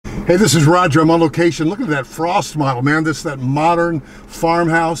Hey, this is Roger. I'm on location. Look at that Frost model, man. This is that modern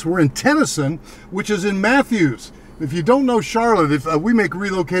farmhouse. We're in Tennyson, which is in Mattews. If you don't know Charlotte, if we make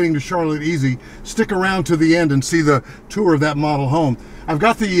relocating to Charlotte easy, stick around to the end and see the tour of that model home. I've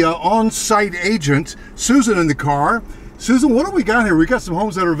got the on-site agent, Susan, in the car. Susan, what do we got here? We got some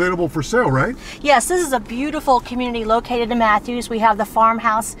homes that are available for sale, right? Yes, this is a beautiful community located in Mattews. We have the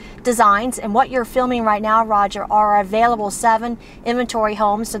farmhouse designs, and what you're filming right now, Roger, are available 7 inventory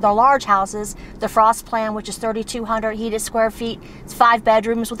homes. So they're large houses. The Frost plan, which is 3,200 heated square feet. It's 5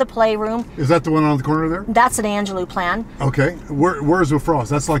 bedrooms with a playroom. Is that the one on the corner there? That's an Angelou plan. Okay. Where's the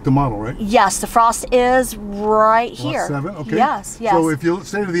Frost? That's like the model, right? Yes, the Frost is right here. 7? Okay. Yes, yes. So if you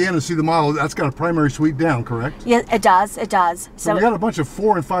stay to the end and see the model, that's got a primary suite down, correct? Yeah, it does. It does. So we got a bunch of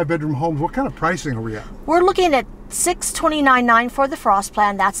 4 and 5 bedroom homes. What kind of pricing are we at? We're looking at $629,900 for the Frost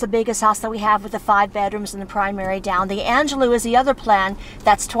plan. That's the biggest house that we have with the 5 bedrooms and the primary down. The Angelou is the other plan.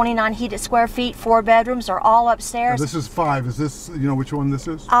 That's 29 heated square feet, 4 bedrooms, are all upstairs. Now this is 5. Is this, you know which one this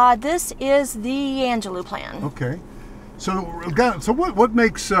is? This is the Angelou plan. Okay. So what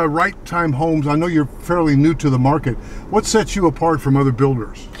makes Right Time Homes, I know you're fairly new to the market, what sets you apart from other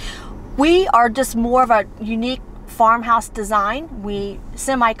builders? We are just more of a unique farmhouse design. We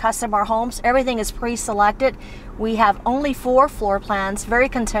semi-custom our homes. Everything is pre-selected. We have only 4 floor plans, very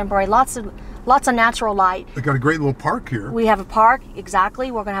contemporary, lots of natural light. They got a great little park here. We have a park,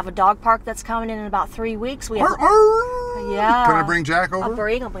 exactly. We're going to have a dog park that's coming in about 3 weeks. We have, yeah. Can I bring Jack over? I'll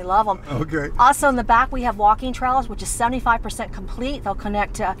bring him. We love them. Okay. Also in the back we have walking trails, which is 75% complete. They'll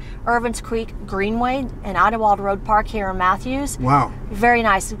connect to Irvins Creek Greenway and Idlewild Road Park here in Mattews. Wow. Very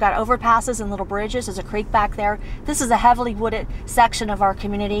nice. We've got overpasses and little bridges. There's a creek back there. This is a heavily wooded section of our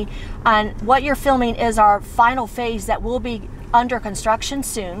community. And what you're filming is our final phase that will be under construction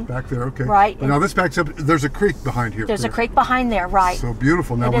soon. Back there, okay. Right. But now this backs up, there's a creek behind here. There's a creek behind there, right. So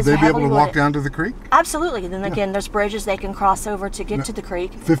beautiful. Now would they be able to walk down to the creek? Absolutely. And then again, there's bridges they can cross over to get to the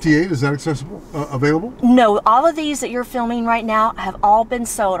creek. 58, is that accessible, available? No, all of these that you're filming right now have all been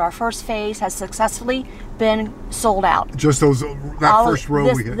sold. Our first phase has successfully been sold out. Just that first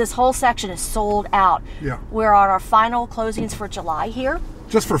row we hit? This whole section is sold out. Yeah. We're on our final closings for July here.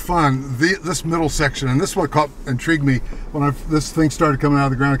 Just for fun, this middle section, and this is what intrigued me when this thing started coming out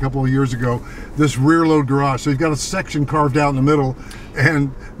of the ground a couple of years ago, this rear load garage. So you've got a section carved out in the middle,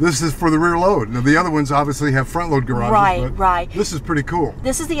 and this is for the rear load. Now the other ones obviously have front load garages. Right, but right. This is pretty cool.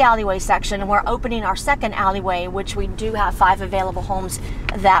 This is the alleyway section, and we're opening our second alleyway, which we do have 5 available homes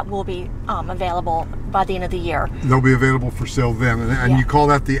that will be available by the end of the year. They'll be available for sale then, and you call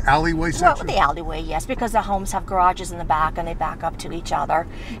that the alleyway section? Well, the alleyway, yes, because the homes have garages in the back and they back up to each other.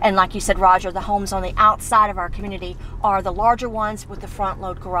 And like you said, Roger, the homes on the outside of our community are the larger ones with the front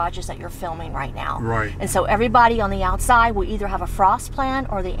load garages that you're filming right now. Right. And so everybody on the outside will either have a Frost plan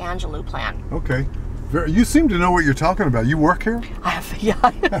or the Angelou plan. Okay. You seem to know what you're talking about. You work here?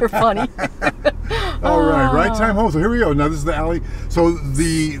 Yeah, you're funny. All right, Right Time Homes. So here we go. Now this is the alley. So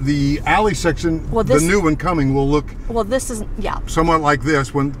the alley section, the new one coming, will look. Well, this is somewhat like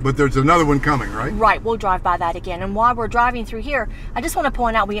this one, but there's another one coming, right? Right. We'll drive by that again. And while we're driving through here, I just want to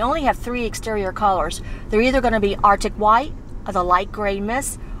point out we only have 3 exterior colors. They're either going to be Arctic white, the light gray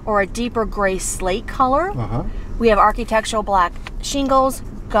mist, or a deeper gray slate color. We have architectural black shingles,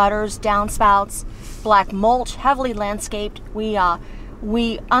 gutters, downspouts, black mulch, heavily landscaped. We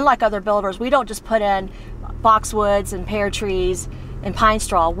unlike other builders, we don't just put in boxwoods and pear trees and pine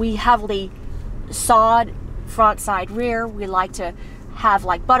straw. We heavily sod front, side, rear. We like to have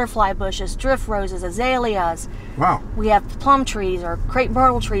like butterfly bushes, drift roses, azaleas. Wow. We have plum trees or crepe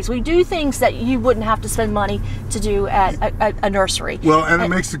myrtle trees. We do things that you wouldn't have to spend money to do at a nursery. Well, and it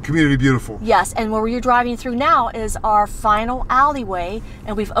makes the community beautiful. Yes, and where you're driving through now is our final alleyway,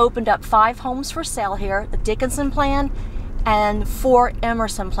 and we've opened up 5 homes for sale here, the Dickinson plan and 4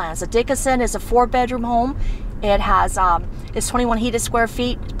 Emerson plans. The Dickinson is a 4-bedroom home. It has it's 21 heated square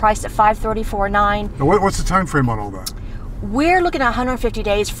feet, priced at $534,900. Now what's the time frame on all that? We're looking at 150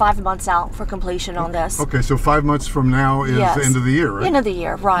 days, 5 months out for completion on this. Okay, so 5 months from now is the end of the year, right? End of the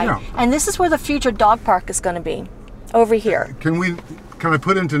year, right. Yeah. And this is where the future dog park is going to be, over here. Can I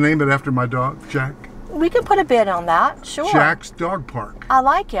put in to name it after my dog, Jack? We can put a bid on that, sure. Jack's Dog Park. I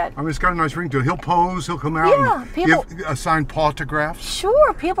like it. I mean, it's got a nice ring to it. He'll pose, he'll come out and give signed autographs.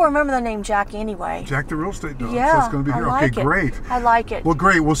 Sure, people remember the name Jack anyway. Jack the real estate dog. Yeah, so it's going to be here. I like okay, great. I like it. Well,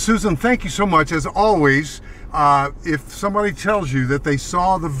 great. Well, Susan, thank you so much. As always, if somebody tells you that they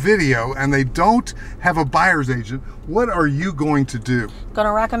saw the video and they don't have a buyer's agent, what are you going to do? Going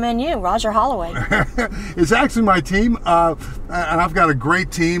to recommend you, Roger Holloway. It's actually my team, and I've got a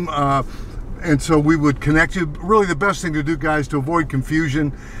great team. And so we would connect you. Really the best thing to do, guys, to avoid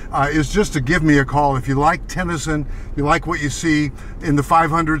confusion is just to give me a call. If you like Tennyson, you like what you see in the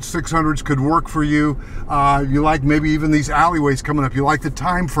 500s, 600s could work for you, you like maybe even these alleyways coming up, you like the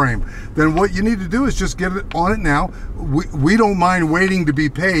time frame, then what you need to do is just get it on it now. We don't mind waiting to be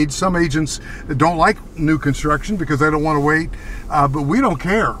paid. Some agents don't like new construction because they don't want to wait, but we don't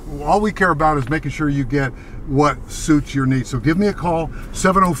care. All we care about is making sure you get what suits your needs. So give me a call,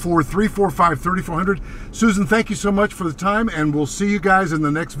 704-345-3400. Susan, thank you so much for the time, and we'll see you guys in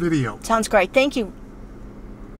the next video. Sounds great. Thank you.